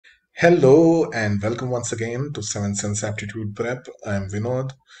Hello and welcome once again to 7 Sense Aptitude Prep. I am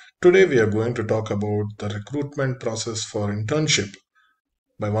Vinod. Today we are going to talk about the recruitment process for internship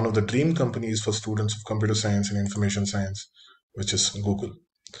by one of the dream companies for students of computer science and information science, which is Google.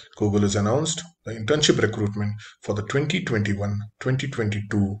 Google has announced the internship recruitment for the 2021,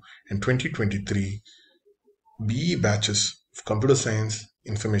 2022, and 2023 BE batches of computer science,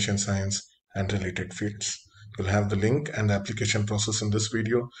 information science, and related fields. You'll have the link and the application process in this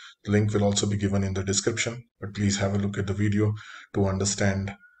video. The link will also be given in the description, but please have a look at the video to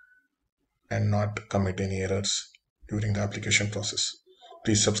understand and not commit any errors during the application process.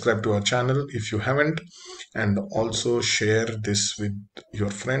 Please subscribe to our channel if you haven't, and also share this with your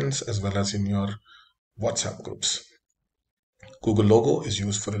friends as well as in your WhatsApp groups. Google logo is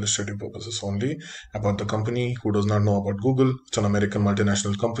used for illustrative purposes only. About the company, who does not know about Google, it's an American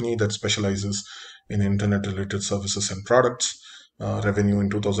multinational company that specializes in internet related services and products. Revenue in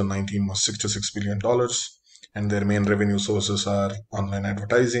 2019 was $66 billion, and their main revenue sources are online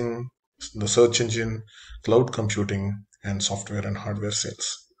advertising, the search engine, cloud computing, and software and hardware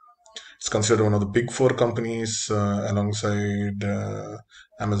sales. It's considered one of the big four companies alongside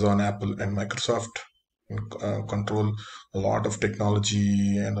Amazon, Apple, and Microsoft. Control a lot of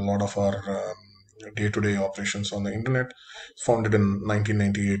technology and a lot of our day-to-day operations on the internet. Founded in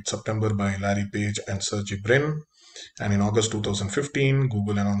 1998 September by Larry Page and Sergey Brin, and in August 2015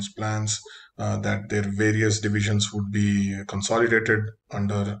 Google announced plans that their various divisions would be consolidated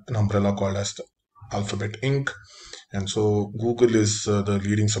under an umbrella called as the Alphabet Inc. And so Google is the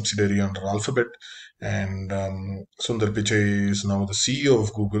leading subsidiary under Alphabet, and Sundar Pichai is now the CEO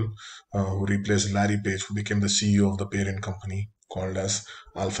of Google, who replaced Larry Page, who became the CEO of the parent company called as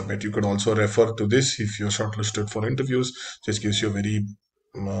Alphabet. You could also refer to this if you're shortlisted for interviews. This gives you a very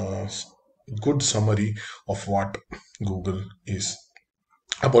good summary of what Google is.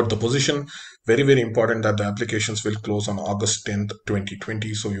 About the position, very important that the applications will close on August 10th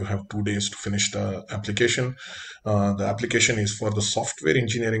 2020, so you have 2 days to finish the application. The application is for the software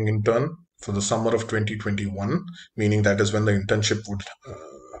engineering intern for the summer of 2021, meaning that is when the internship would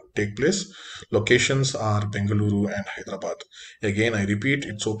take place. Locations are Bengaluru and Hyderabad. Again, I repeat,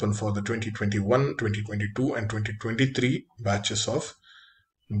 it's open for the 2021, 2022, and 2023 batches of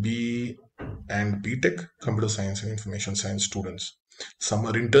B and BTech computer science and information science students.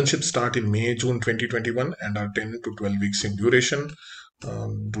 Summer internships start in May-June 2021 and are 10 to 12 weeks in duration.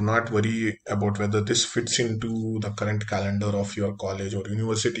 Do not worry about whether this fits into the current calendar of your college or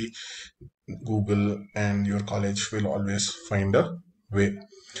university. Google and your college will always find a way.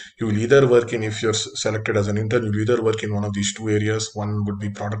 You will either work in, if you're selected as an intern, you'll either work in one of these two areas. One would be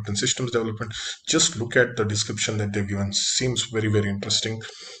product and systems development. Just look at the description that they've given. Seems very interesting.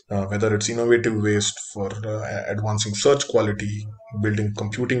 Whether it's innovative ways for advancing search quality, building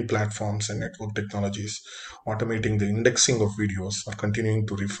computing platforms and network technologies, automating the indexing of videos, or continuing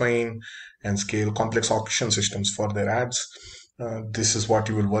to refine and scale complex auction systems for their ads. This is what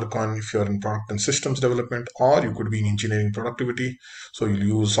you will work on if you're in product and systems development, or you could be in engineering productivity. So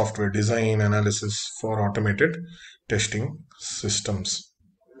you'll use software design analysis for automated testing systems.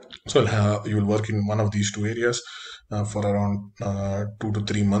 So you'll work in one of these two areas for around 2 to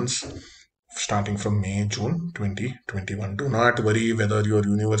 3 months, starting from May-June 2021. Do not worry whether your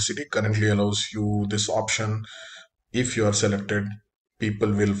university currently allows you this option. If you are selected,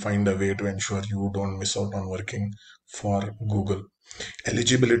 people will find a way to ensure you don't miss out on working for Google.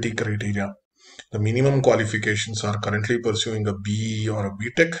 Eligibility criteria. The minimum qualifications are currently pursuing a BE or a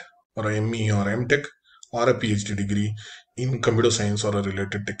BTech or a ME or MTech or a PhD degree in computer science or a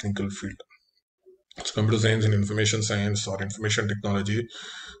related technical field. So computer science and information science or information technology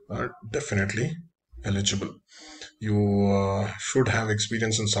are definitely eligible. You should have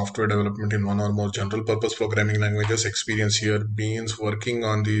experience in software development in one or more general purpose programming languages. Experience here means working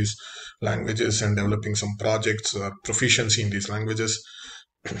on these languages and developing some projects, proficiency in these languages,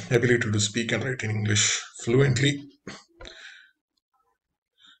 ability to speak and write in English fluently.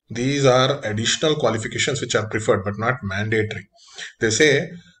 These are additional qualifications which are preferred but not mandatory. They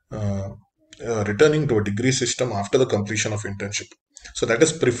say returning to a degree system after the completion of internship. So that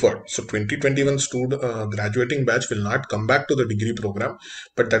is preferred. So 2021 graduating batch will not come back to the degree program,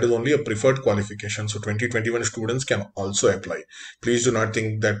 but that is only a preferred qualification. So 2021 students can also apply. Please do not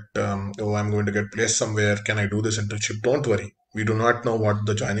think that, oh, I'm going to get placed somewhere. Can I do this internship? Don't worry. We do not know what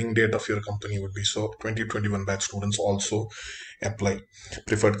the joining date of your company would be. So 2021 batch students also apply.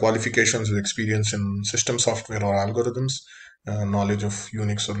 Preferred qualifications with experience in system software or algorithms, knowledge of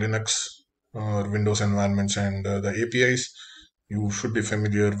Unix or Linux or Windows environments and the APIs. You should be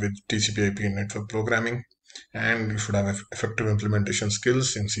familiar with TCP/IP and network programming. and you should have effective implementation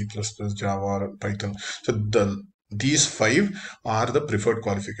skills in C++, Java, or Python. So these 5 are the preferred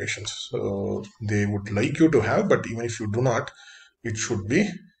qualifications. So they would like you to have, but even if you do not, it should be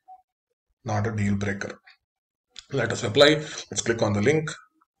not a deal breaker. Let us apply. Let's click on the link.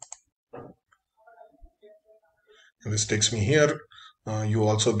 And this takes me here. You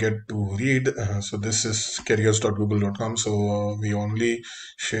also get to read. So this is careers.google.com. So we only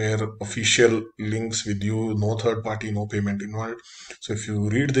share official links with you, no third party, no payment involved. So if you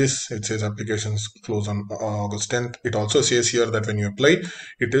read this, it says applications close on August 10th. It also says here that when you apply,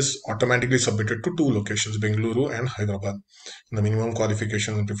 it is automatically submitted to 2 locations, Bengaluru and Hyderabad. The minimum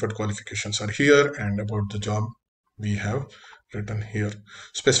qualifications and preferred qualifications are here, and about the job we have written here.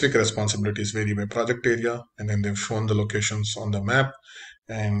 Specific responsibilities vary by project area, and then they've shown the locations on the map,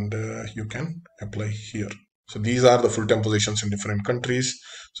 and you can apply here. So these are the full-time positions in different countries,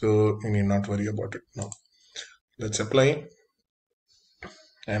 so you need not worry about it now. Let's apply.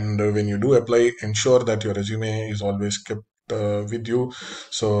 And when you do apply, ensure that your resume is always kept with you.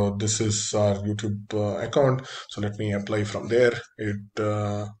 So this is our YouTube account, so let me apply from there.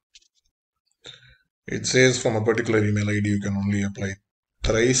 It says from a particular email ID you can only apply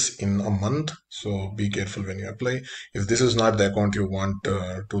thrice in a month, so be careful when you apply. If this is not the account you want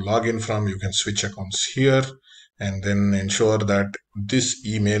to log in from, you can switch accounts here, and then ensure that this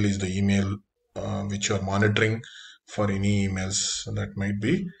email is the email which you are monitoring for any emails that might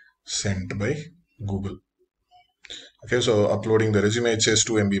be sent by Google. Okay, so uploading the resume, it says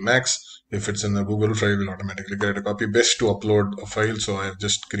 2 MB max. If it's in the Google Drive, will automatically create a copy. Best to upload a file, so I've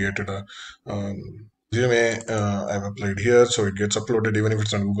just created a resume. I've applied here, so it gets uploaded. Even if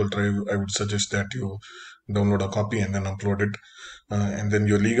it's on Google Drive, I would suggest that you download a copy and then upload it. And then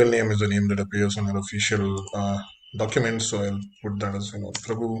your legal name is the name that appears on your official document, so I'll put that as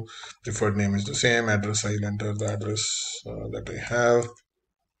Prabhu. Preferred name is the same. Address, I'll enter the address that I have.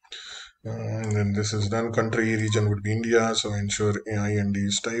 And then this is done. Country, region would be India, so ensure IND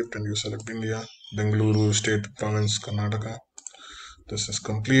is typed and you select India. Bengaluru, state, province, Karnataka. This is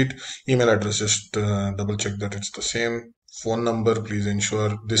complete. Email address, just double check that it's the same. Phone number, please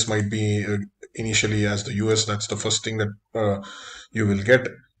ensure this might be initially as the US. That's the first thing that you will get.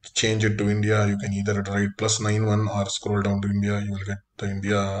 Change it to India. You can either write +91 or scroll down to India. You will get the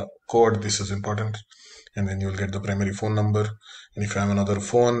India code. This is important. And then you will get the primary phone number. And if you have another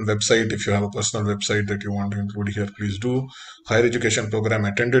phone, website, if you have a personal website that you want to include here, please do. Higher education program,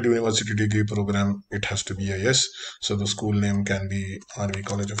 attended university degree program, it has to be a yes. So the school name can be RV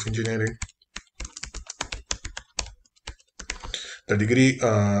College of Engineering. The degree,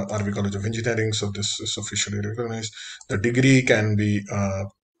 RV College of Engineering, so this is officially recognized. The degree can be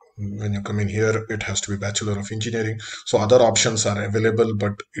when you come in here, it has to be Bachelor of Engineering. So other options are available,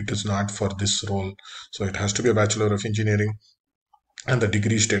 but it is not for this role. So it has to be a Bachelor of Engineering, and the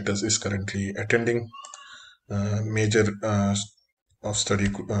degree status is currently attending. Major of study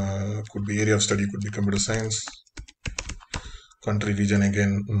could be area of study, could be computer science. Country, region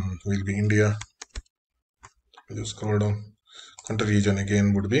again will be India. Just scroll down. Country, region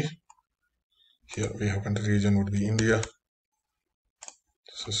again would be here. We have country, region would be India.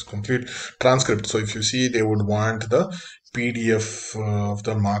 This is complete. Transcript. So if you see, they would want the PDF of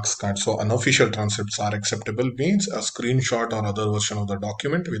the marks card. So unofficial transcripts are acceptable, means a screenshot or other version of the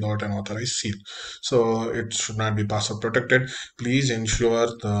document without an authorized seal. So it should not be password protected. Please ensure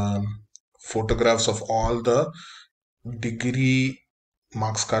the photographs of all the degree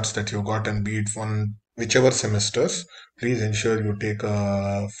marks cards that you got, and be it one whichever semesters, please ensure you take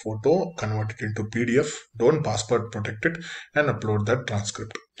a photo, convert it into PDF, don't password protect it, and upload that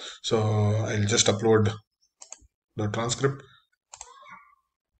transcript. So I'll just upload the transcript.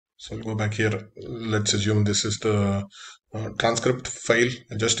 So I'll go back here. Let's assume this is the transcript file.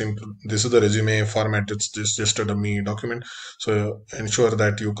 This is the resume format. It's just a dummy document. So ensure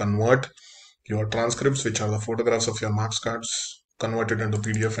that you convert your transcripts, which are the photographs of your marks cards, convert it into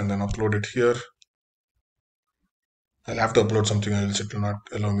PDF and then upload it here. I'll have to upload something else. It will not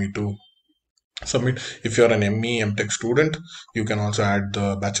allow me to submit. If you're an ME, MTech student, you can also add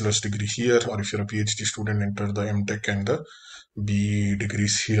the bachelor's degree here, or if you're a PhD student, enter the MTech and the BE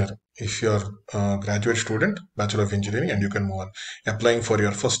degrees here. If you're a graduate student, Bachelor of Engineering, and you can move on. Applying for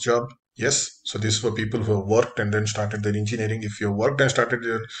your first job, yes. So this is for people who have worked and then started their engineering. If you have worked and started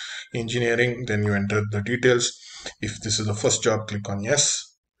your engineering, then you enter the details. If this is the first job, click on yes.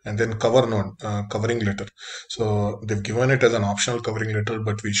 And then covering letter. So they've given it as an optional covering letter,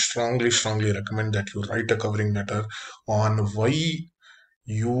 but we strongly recommend that you write a covering letter on why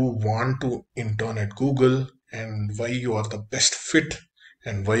you want to intern at Google and why you are the best fit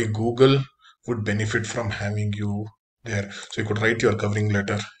and why Google would benefit from having you there. So you could write your covering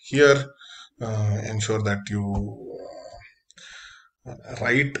letter here. Ensure that you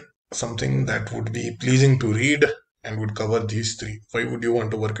write something that would be pleasing to read and would cover these three. Why would you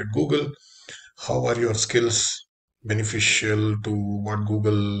want to work at Google? How are your skills beneficial to what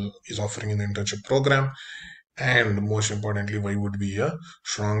Google is offering in the internship program? And most importantly, why would be a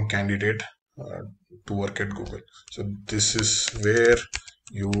strong candidate to work at Google? So this is where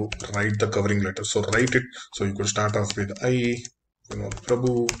you write the covering letter. So write it. So you could start off with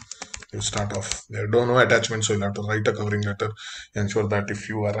Prabhu. You start off there. Don't know attachment, so you'll have to write a covering letter. Ensure that if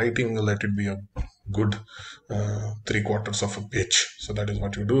you are writing, let it be a good 3/4 of a page. So that is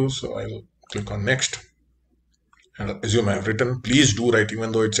what you do. So I'll click on next and assume I have written. Please do write,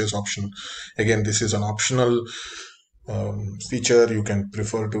 even though it says option. Again, this is an optional feature. You can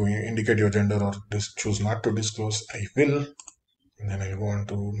prefer to indicate your gender or choose not to disclose. I will, and then I'll go on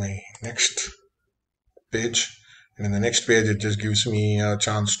to my next page. And in the next page, it just gives me a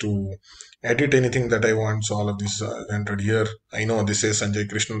chance to edit anything that I want. So all of this is entered here. I know this is Sanjay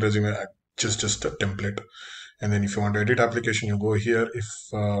Krishnan resume, just a template. And then if you want to edit application, you go here. If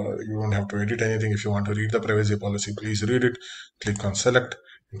you don't have to edit anything, if you want to read the privacy policy, please read it. Click on select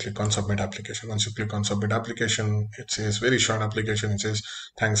and click on submit application. Once you click on submit application, it says very short application. It says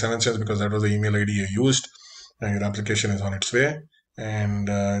thanks 7 cents because that was the email ID you used. And your application is on its way. And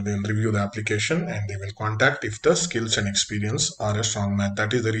they'll review the application and they will contact if the skills and experience are a strong match.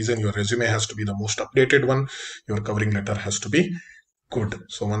 That is the reason your resume has to be the most updated one. Your covering letter has to be good.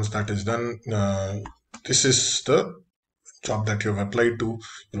 So once that is done, this is the job that you've applied to.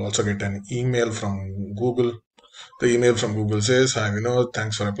 You'll also get an email from Google. The email from Google says, hi,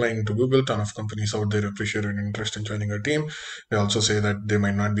 thanks for applying to Google. Ton of companies out there appreciate your interest in joining our team. They also say that they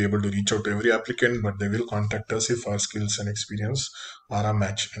might not be able to reach out to every applicant, but they will contact us if our skills and experience are a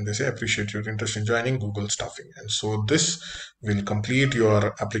match. And they say, appreciate your interest in joining Google Staffing. And so this will complete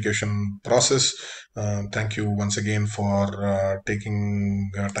your application process. Thank you once again for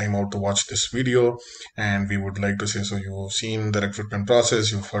taking time out to watch this video. And we would like to say, so you've seen the recruitment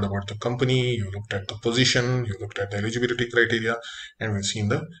process, you've heard about the company, you looked at the position, you looked at the eligibility criteria, and we've seen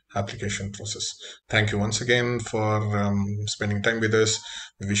the application process. Thank you once again for spending time with us.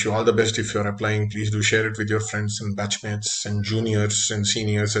 We wish you all the best. If you're applying, please do share it with your friends and batchmates and juniors and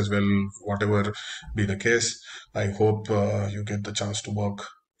seniors as well, whatever be the case. I hope you get the chance to work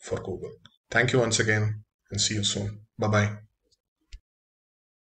for Google. Thank you once again and see you soon. Bye-bye.